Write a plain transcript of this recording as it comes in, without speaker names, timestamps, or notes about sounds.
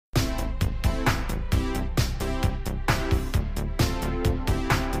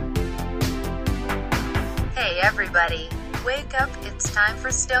everybody. Wake up, it's time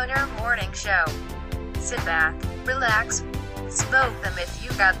for Stoner Morning Show. Sit back, relax, smoke them if you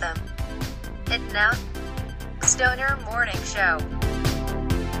got them. And now, Stoner Morning Show.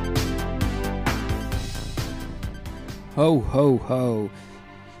 Ho, ho, ho.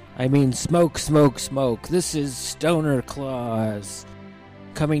 I mean, smoke, smoke, smoke. This is Stoner Claus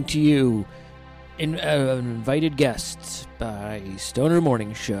coming to you in invited guests by Stoner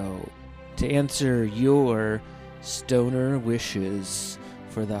Morning Show to answer your stoner wishes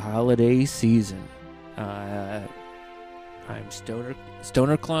for the holiday season. I'm Stoner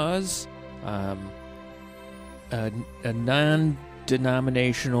Claus, a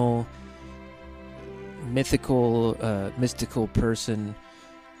non-denominational, mystical person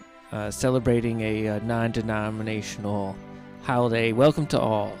celebrating a non-denominational holiday. Welcome to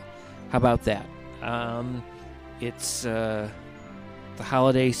all. How about that? It's the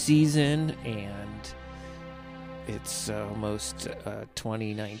holiday season, and it's almost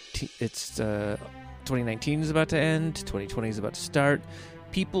 2019. It's 2019 is about to end. 2020 is about to start.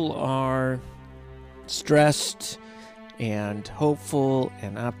 People are stressed and hopeful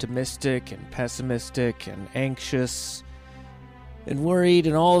and optimistic and pessimistic and anxious and worried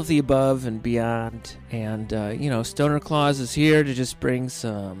and all of the above and beyond. And, Stoner Claus is here to just bring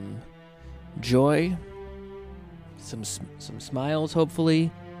some joy, some smiles,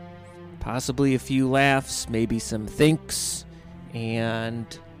 hopefully, possibly a few laughs, maybe some thinks. And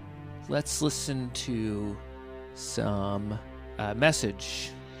let's listen to some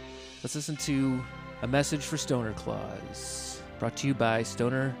message. Let's listen to a message for Stoner Claus, brought to you by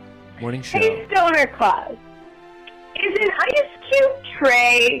Stoner Morning Show. Hey, Stoner Claus. Is an ice cube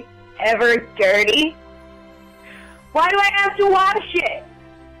tray ever dirty? Why do I have to wash it?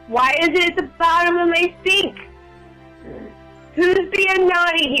 Why is it at the bottom of my sink? Who's being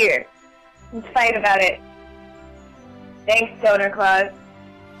naughty here? Let's fight about it. Thanks, Stoner Claus.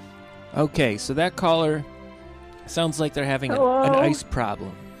 Okay, so that caller sounds like they're having an ice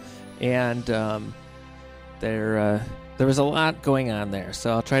problem. And there was a lot going on there,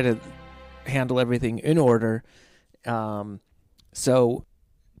 so I'll try to handle everything in order. So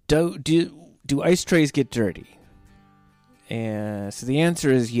do ice trays get dirty? And so the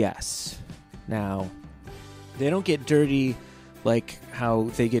answer is yes. Now, they don't get dirty like how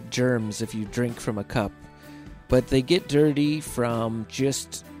they get germs if you drink from a cup, but they get dirty from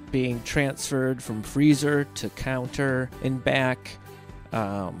just being transferred from freezer to counter and back.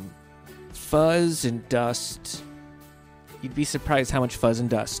 Fuzz and dust. You'd be surprised how much fuzz and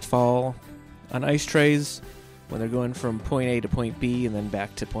dust fall on ice trays when they're going from point A to point B and then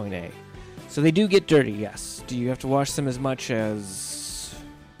back to point A. So they do get dirty, yes. Do you have to wash them as much as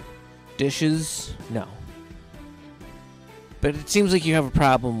dishes? No. But it seems like you have a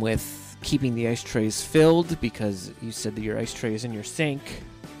problem with keeping the ice trays filled because you said that your ice tray is in your sink.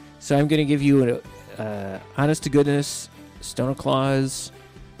 So I'm going to give you an honest to goodness Stoner Claus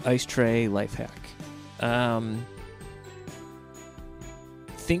ice tray life hack.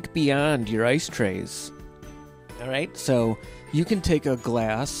 Think beyond your ice trays. All right, so you can take a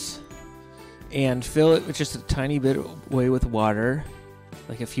glass and fill it with just a tiny bit away with water,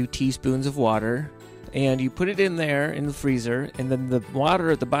 like a few teaspoons of water, and you put it in there in the freezer, and then the water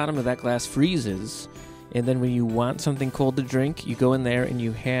at the bottom of that glass freezes, and then when you want something cold to drink, you go in there and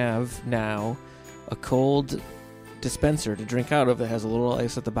you have now a cold dispenser to drink out of that has a little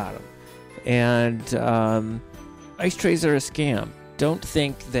ice at the bottom. And ice trays are a scam. Don't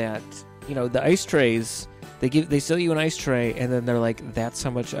think that, the ice trays, they sell you an ice tray and then they're like, that's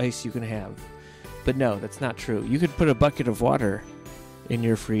how much ice you can have. But no, that's not true. You could put a bucket of water in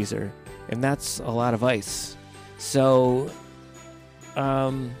your freezer, and that's a lot of ice. So,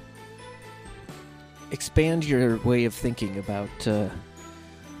 expand your way of thinking about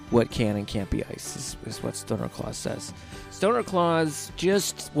what can and can't be ice, is what Stoner Claus says. Stoner Claus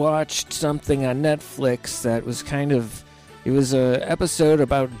just watched something on Netflix that was it was a episode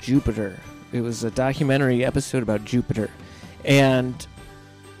about Jupiter. It was a documentary episode about Jupiter. And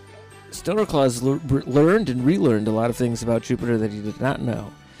Stoner Claus learned and relearned a lot of things about Jupiter that he did not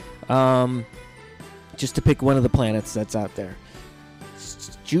know. Just to pick one of the planets that's out there.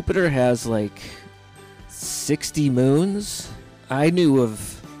 Jupiter has like 60 moons. I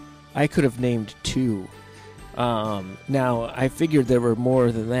could have named 2. Now, I figured there were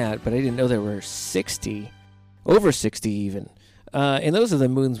more than that, but I didn't know there were 60. Over 60 even. And those are the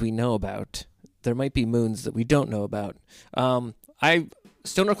moons we know about. There might be moons that we don't know about.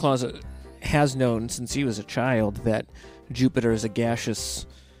 Stoner Claus has known since he was a child that Jupiter is a gaseous,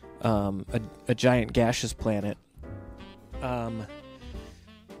 a giant gaseous planet.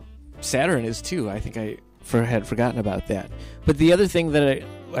 Saturn is too. I think had forgotten about that. But the other thing that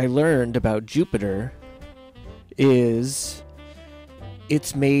I learned about Jupiter is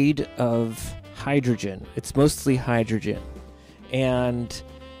it's made of hydrogen. It's mostly hydrogen. And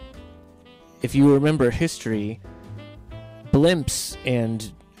if you remember history, blimps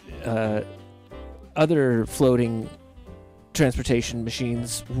and other floating transportation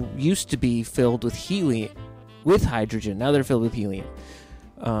machines used to be filled with hydrogen. Now they're filled with helium.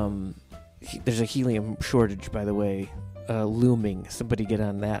 There's a helium shortage, by the way, looming. Somebody get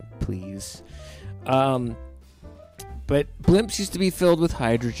on that, please. But blimps used to be filled with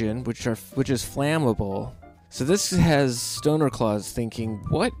hydrogen, which is flammable. So this has Stoner Claus thinking,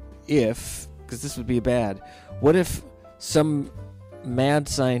 what if, because this would be bad, what if some mad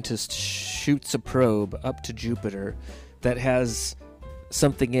scientist shoots a probe up to Jupiter that has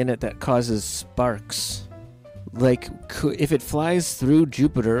something in it that causes sparks? Like, if it flies through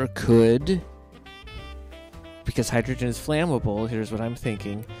Jupiter, because hydrogen is flammable, here's what I'm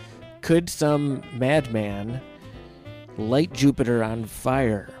thinking, could some madman light Jupiter on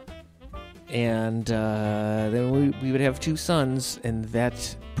fire? And then we would have two suns, and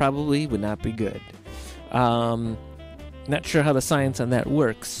that probably would not be good. Not sure how the science on that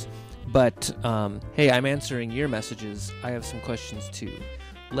works, but hey, I'm answering your messages. I have some questions too.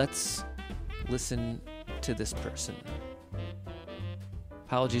 Let's listen to this person.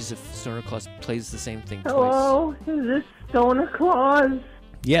 Apologies if Stoner Claus plays the same thing twice. Hello, is this Stoner Claus?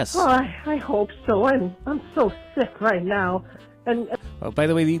 Yes. Oh, I hope so. I'm so sick right now. And oh, by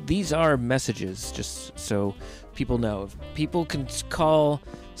the way, these are messages, just so people know. People can call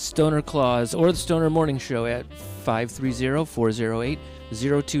Stoner Claus or the Stoner Morning Show at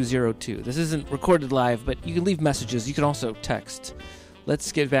 530-408-0202. This isn't recorded live, but you can leave messages. You can also text.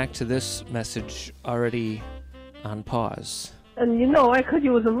 Let's get back to this message already on pause. And I could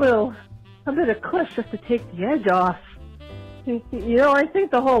use a bit of cliff just to take the edge off. I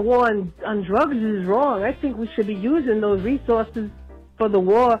think the whole war on drugs is wrong. I think we should be using those resources for the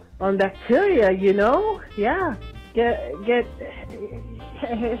war on bacteria, Yeah. Get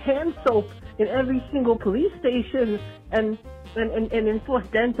hand soap in every single police station and enforce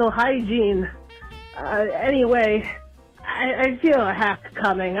dental hygiene. Anyway, I feel a hack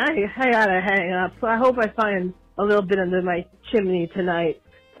coming. I gotta hang up. I hope I find a little bit under my chimney tonight.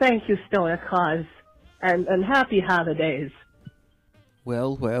 Thank you, Stoner Claus, and happy holidays.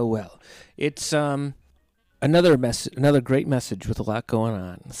 Well. It's another great message with a lot going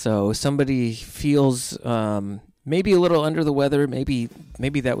on. So somebody feels maybe a little under the weather. Maybe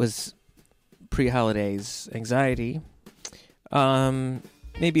that was pre-holidays anxiety.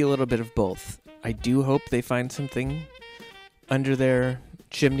 Maybe a little bit of both. I do hope they find something under their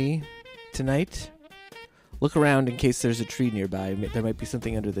chimney tonight. Look around in case there's a tree nearby. There might be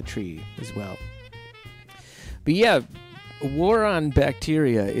something under the tree as well. But yeah, war on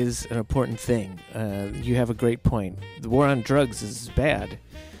bacteria is an important thing. You have a great point. The war on drugs is bad.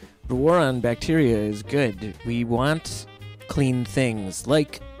 The war on bacteria is good. We want clean things,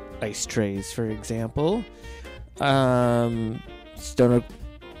 like ice trays, for example. Stoner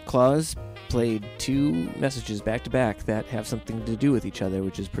Claus played two messages back to back that have something to do with each other,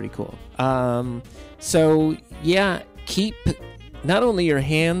 which is pretty cool. So yeah, keep not only your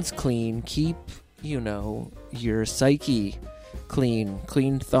hands clean, keep your psyche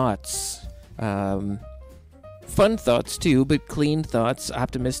clean thoughts, fun thoughts too, but clean thoughts,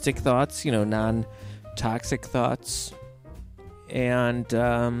 optimistic thoughts, non-toxic thoughts, and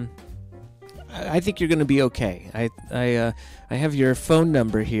I think you're going to be okay. I have your phone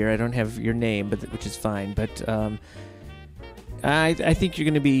number here. I don't have your name, which is fine. But I think you're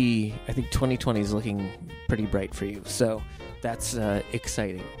going to be. I think 2020 is looking pretty bright for you. So that's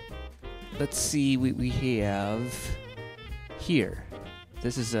exciting. Let's see what we have here.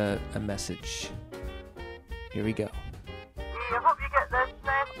 This is a message. Here we go. I hope you get this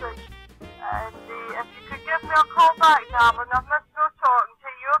message. And if you could give me a call back, darling, I've missed no talking to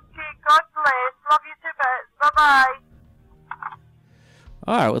you. Okay, God bless. Love you to bits. Bye-bye.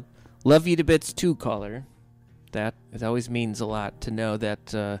 All right, well, love you to bits too, caller. It always means a lot to know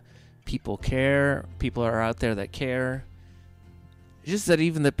that people care. People are out there that care. Just that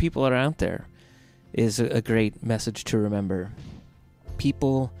even the people are out there is a great message to remember.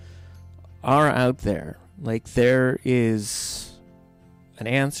 People are out there. Like, there is an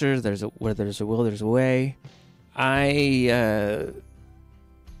answer. Where there's a will, there's a way.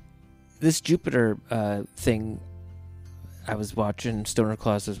 This Jupiter thing I was watching, Stoner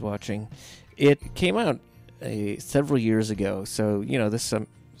Claus was watching, it came out several years ago. So, this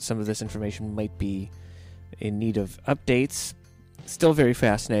some of this information might be in need of updates. still very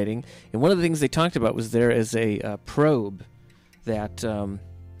fascinating. And one of the things they talked about was there is a probe that,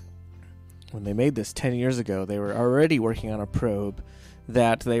 when they made this 10 years ago, they were already working on a probe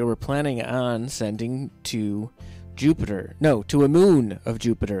that they were planning on sending to Jupiter. No, to a moon of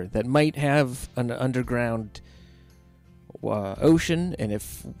Jupiter that might have an underground ocean, and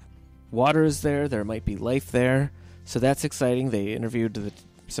if water is there, there might be life there. So that's exciting. They interviewed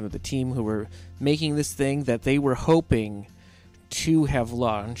some of the team who were making this thing that they were hoping to have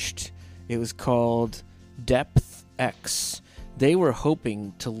launched. It was called Depth X. They were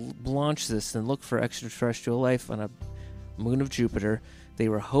hoping to launch this and look for extraterrestrial life on a moon of Jupiter. They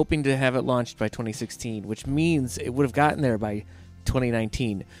were hoping to have it launched by 2016, which means it would have gotten there by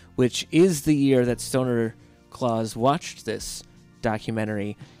 2019, which is the year that Stoner Claus watched this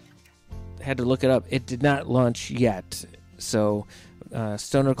documentary. Had to look it up. It did not launch yet. So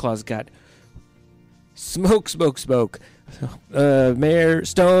Stoner Claus got smoke. Mayor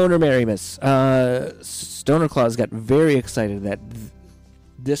Stoner Merrymas. Stoner Claus got very excited that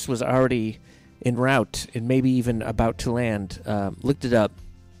this was already en route and maybe even about to land. Looked it up.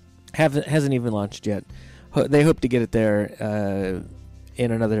 Hasn't even launched yet. They hope to get it there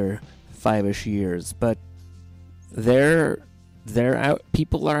in another 5-ish years. But they're out.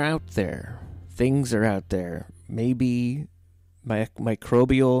 People are out there. Things are out there. Maybe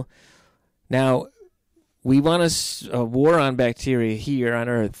microbial. Now, we want a war on bacteria here on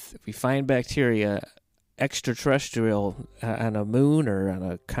Earth. If we find bacteria extraterrestrial on a moon or on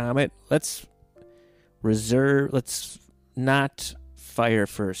a comet, let's not fire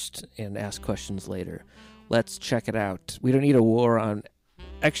first and ask questions later. Let's check it out. We don't need a war on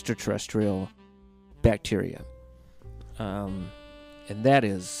extraterrestrial bacteria. And that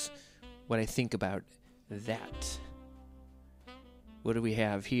is what I think about that. What do we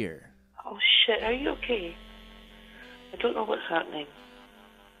have here? Oh shit, are you okay? I don't know what's happening.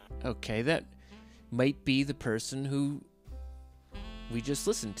 Okay, that might be the person who we just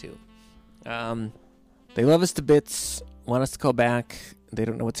listened to. They love us to bits, want us to call back. They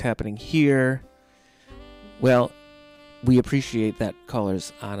don't know what's happening here. Well, we appreciate that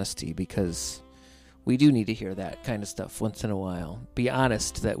caller's honesty because we do need to hear that kind of stuff once in a while. Be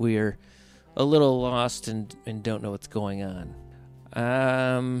honest that we're a little lost and don't know what's going on.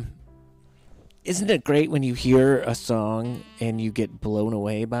 Isn't it great when you hear a song and you get blown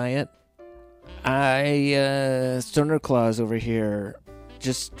away by it? Stoner Claus over here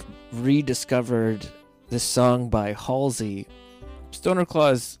just rediscovered this song by Halsey. Stoner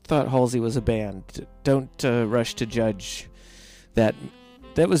Claus thought Halsey was a band. Don't rush to judge that.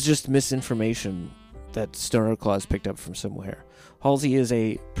 That was just misinformation that Stoner Claus picked up from somewhere. Halsey is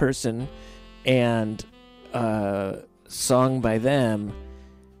a person, and song by them,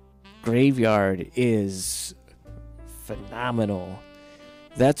 Graveyard, is phenomenal.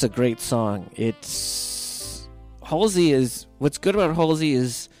 That's a great song. What's good about Halsey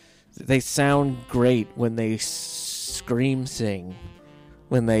is they sound great when they scream sing,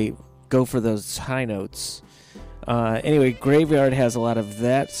 when they go for those high notes. Anyway, Graveyard has a lot of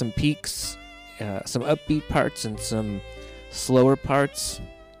that, some peaks, some upbeat parts and some slower parts.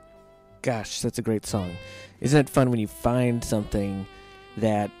 Gosh, that's a great song. Isn't it fun when you find something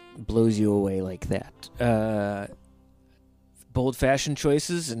that blows you away like that? Bold fashion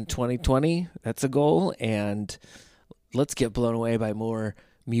choices in 2020, that's a goal, and let's get blown away by more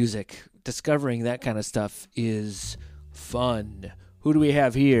music. Discovering that kind of stuff is fun. Who do we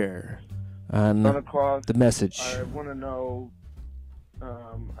have here on the message? I want to know,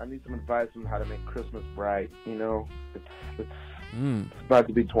 I need some advice on how to make Christmas bright. You know, it's about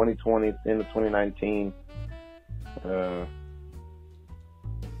to be 2020, it's the end of 2019.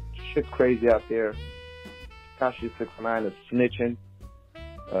 Shit's crazy out there. Tekashi 6ix9ine is snitching.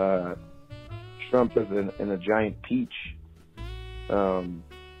 Trump is in a giant peach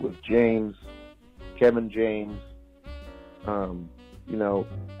with Kevin James. Adam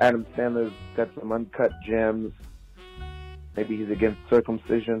Sandler's got some uncut gems. Maybe he's against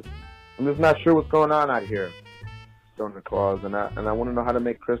circumcision. I'm just not sure what's going on out here, Stoner Claus, and I want to know how to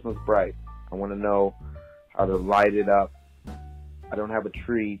make Christmas bright. I want to know how to light it up. I don't have a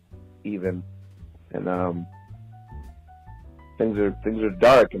tree even, and things are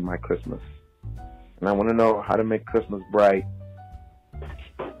dark in my Christmas, and I want to know how to make Christmas bright.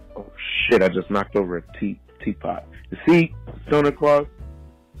 Oh shit! I just knocked over a teapot. You see, Stoner Claus,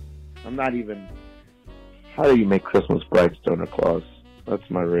 I'm not even. How do you make Christmas bright, Stoner Claus? That's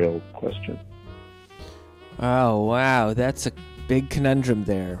my real question. Oh wow, that's a big conundrum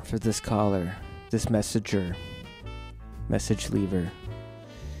there for this caller, this message leaver.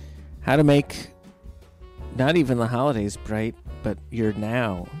 How to make not even the holidays bright, but you're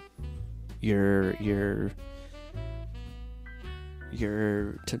now. You're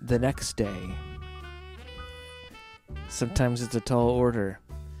the next day. Sometimes it's a tall order.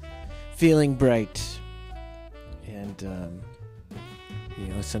 Feeling bright. And,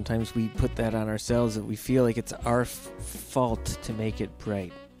 sometimes we put that on ourselves, that we feel like it's our fault to make it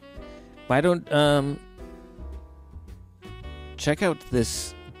bright. Why don't, check out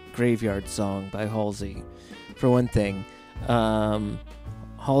this Graveyard Song by Halsey, for one thing.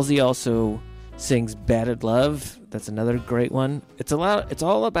 Halsey also sings Batted Love. That's another great one. It's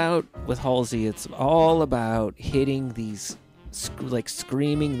all about, with Halsey, it's all about hitting these,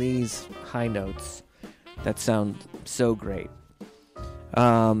 screaming these high notes that sound so great.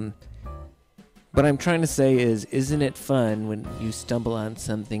 What I'm trying to say is, isn't it fun when you stumble on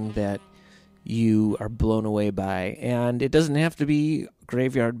something that you are blown away by? And it doesn't have to be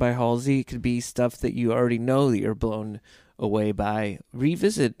Graveyard by Halsey. It could be stuff that you already know that you're blown away by.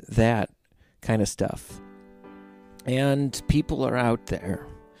 Revisit that kind of stuff. And people are out there.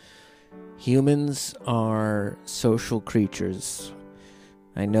 Humans are social creatures.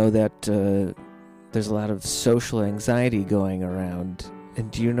 I know that there's a lot of social anxiety going around. And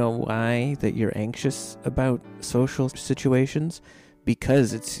do you know why that you're anxious about social situations?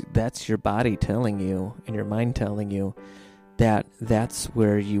 Because that's your body telling you and your mind telling you that that's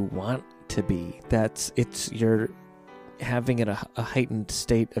where you want to be. You're having a heightened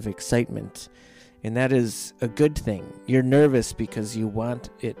state of excitement. And that is a good thing. You're nervous because you want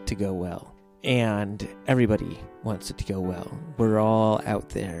it to go well. And everybody wants it to go well. We're all out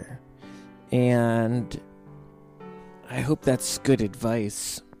there. And I hope that's good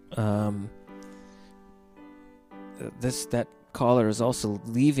advice. That caller is also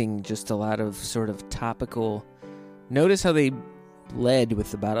leaving just a lot of sort of topical. Notice how they led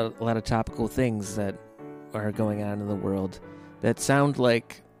with about a lot of topical things that are going on in the world that sounds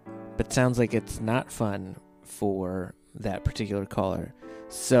like it's not fun for that particular caller.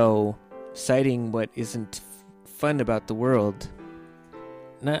 So, citing what isn't fun about the world.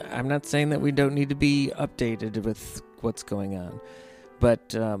 I'm not saying that we don't need to be updated with what's going on,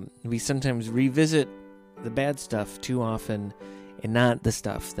 but we sometimes revisit the bad stuff too often and not the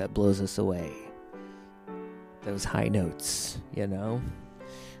stuff that blows us away. Those high notes,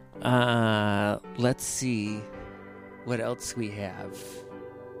 Let's see what else we have.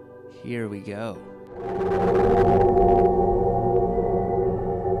 Here we go.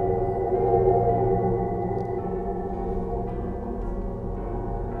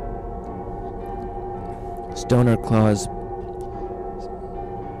 Stoner Claus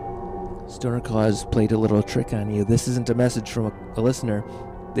played a little trick on you. This isn't a message from a listener.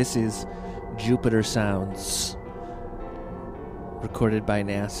 This is Jupiter Sounds, recorded by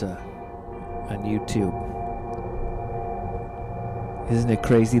NASA on YouTube. Isn't it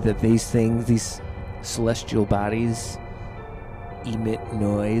crazy that these celestial bodies, emit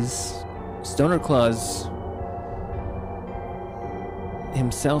noise? Stoner Claus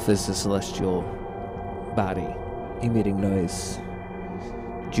himself is a celestial body emitting noise.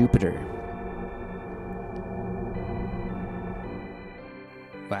 Jupiter.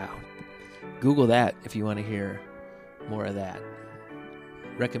 Wow. Google that if you want to hear more of that.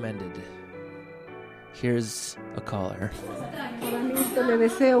 Recommended. Here's a caller. Solamente le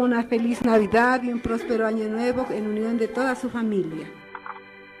deseo una feliz Navidad y un próspero año nuevo en unión de toda su familia.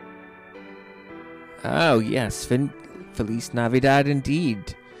 Oh, yes. Feliz Navidad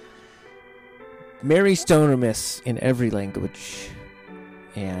indeed. Merry Stonermas in every language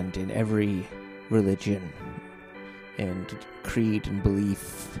and in every religion and creed and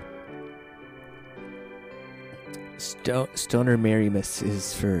belief. Stoner Merrymas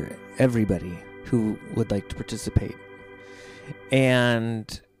is for everybody who would like to participate.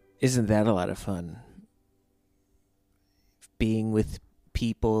 And isn't that a lot of fun? Being with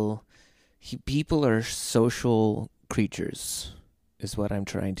people. People are social creatures, is what I'm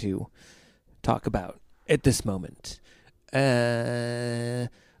trying to talk about at this moment. Let's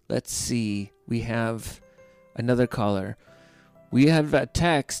see. We have another caller. We have a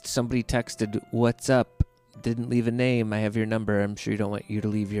text. Somebody texted, "What's up?" Didn't leave a name. I have your number. I'm sure you don't want you to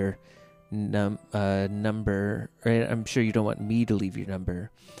leave your number. Right? I'm sure you don't want me to leave your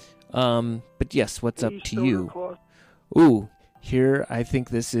number. But yes, what's up to you? Claus. Ooh, here I think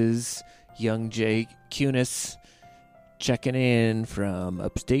this is young Jay Kunis checking in from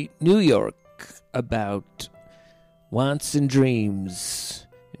upstate New York about wants and dreams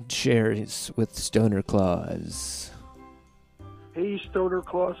and shares with Stoner Claus. Hey, Stoner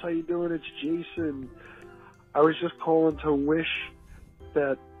Claus, how you doing? It's Jason. I was just calling to wish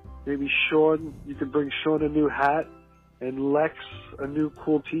that maybe Sean, you could bring Sean a new hat and Lex a new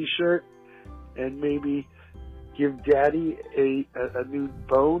cool T-shirt, and maybe give Daddy a new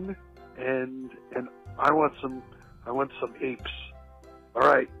bone, and I want some apes. All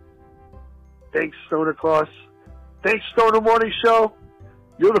right. Thanks, Stoner Claus. Thanks, Stoner Morning Show.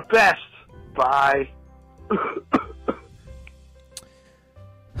 You're the best. Bye.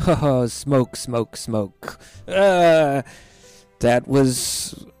 Oh, smoke, smoke, smoke. That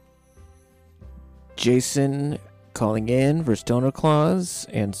was Jason calling in for Stoner Claus,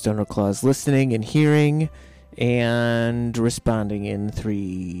 and Stoner Claus listening and hearing and responding in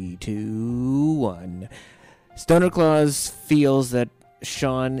 3, 2, 1. Stoner Claus feels that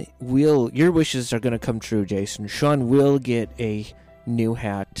Sean will... Your wishes are going to come true, Jason. Sean will get a new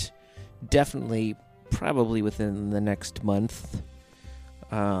hat. Definitely, probably within the next month.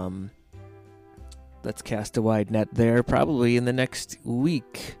 Let's cast a wide net there. Probably in the next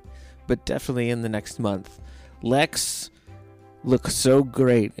week, but definitely in the next month. Lex looks so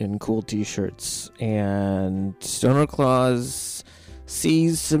great in cool T-shirts, and Stoner Claus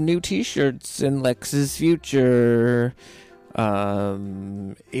sees some new T-shirts in Lex's future.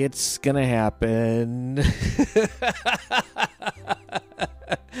 It's gonna happen.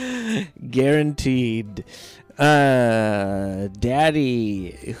 Guaranteed. Daddy,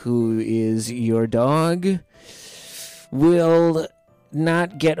 who is your dog, will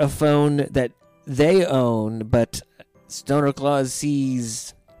not get a phone that they own, but Stoner Claus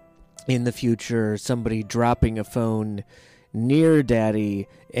sees in the future somebody dropping a phone near Daddy,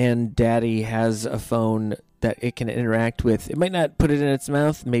 and Daddy has a phone that it can interact with. It might not put it in its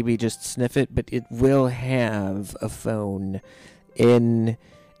mouth, maybe just sniff it, but it will have a phone in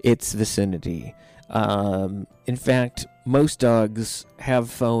its vicinity. In fact, most dogs have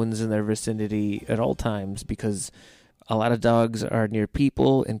phones in their vicinity at all times because a lot of dogs are near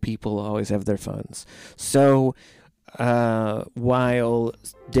people, and people always have their phones. So, while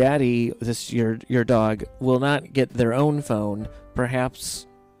Daddy, your dog, will not get their own phone, perhaps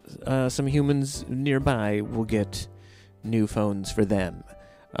some humans nearby will get new phones for them.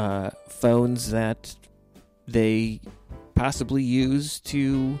 Phones that they possibly use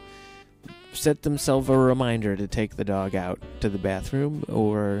to set themselves a reminder to take the dog out to the bathroom,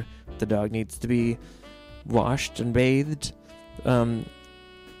 or the dog needs to be washed and bathed.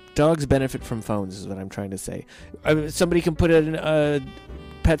 Dogs benefit from phones, is what I'm trying to say. Somebody can put in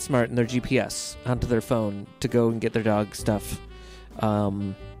PetSmart in their GPS onto their phone to go and get their dog stuff.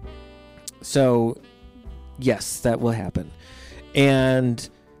 So, yes, that will happen. And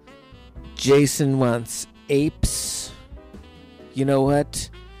Jason wants apes. You know what?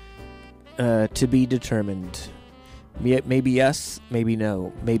 To be determined. Maybe yes, maybe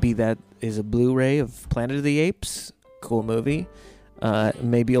no. Maybe that is a Blu-ray of Planet of the Apes. Cool movie.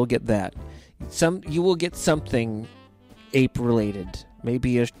 Maybe you'll get that. You will get something ape-related.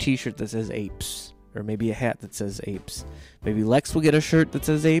 Maybe a T-shirt that says apes. Or maybe a hat that says apes. Maybe Lex will get a shirt that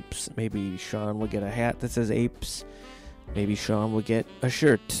says apes. Maybe Sean will get a hat that says apes. Maybe Sean will get a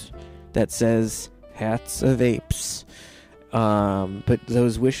shirt that says hats of apes. But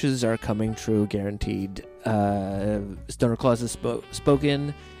those wishes are coming true, guaranteed. Stoner Claus has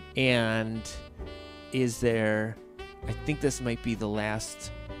spoken, and is there... I think this might be the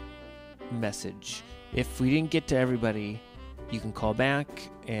last message. If we didn't get to everybody, you can call back,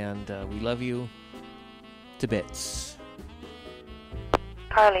 and we love you to bits.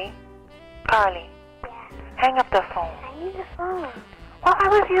 Carly? Yeah. Hang up the phone. I need the phone. Well, I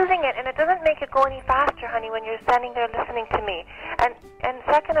was using it, and it doesn't make it go any faster, honey, when you're standing there listening to me. And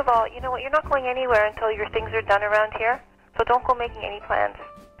second of all, you know what? You're not going anywhere until your things are done around here, so don't go making any plans.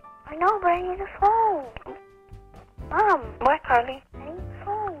 I know, but I need the phone. Mom. What, Carly? I need the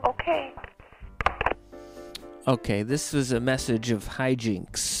phone. Okay. Okay, this was a message of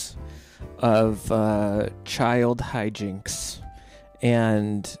hijinks, of child hijinks.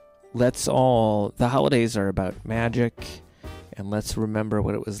 And let's all... The holidays are about magic, and let's remember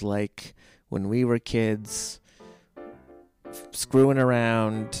what it was like when we were kids, screwing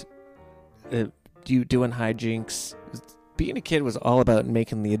around, doing hijinks. Being a kid was all about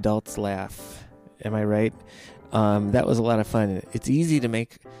making the adults laugh. Am I right? That was a lot of fun. It's easy to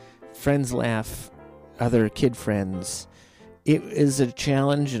make friends laugh, other kid friends. It is a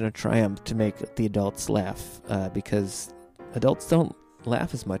challenge and a triumph to make the adults laugh, because adults don't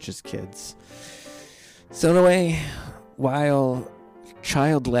laugh as much as kids. So in a way, while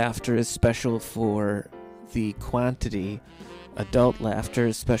child laughter is special for the quantity, adult laughter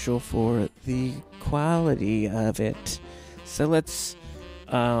is special for the quality of it. So let's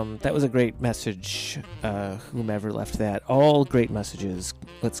That was a great message, whomever left that. All great messages.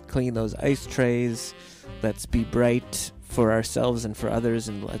 Let's clean those ice trays. Let's be bright for ourselves and for others,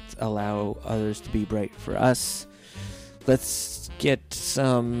 and let's allow others to be bright for us. Let's get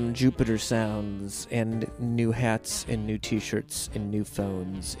some Jupiter sounds and new hats and new t-shirts and new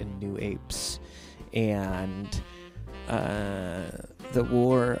phones and new apes. And the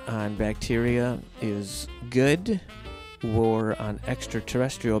war on bacteria is good. War on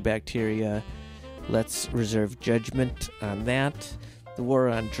extraterrestrial bacteria, let's reserve judgment on that. The war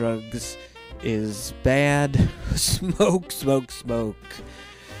on drugs is bad. Smoke, smoke, smoke.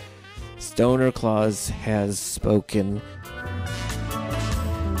 Stoner Claus has spoken.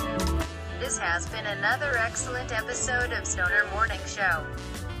 This has been another excellent episode of Stoner Morning Show.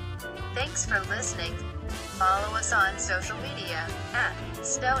 Thanks for listening. Follow us on social media at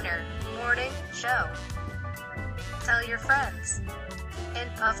Stoner Morning Show. Tell your friends.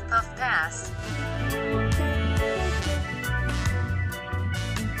 And puff puff pass.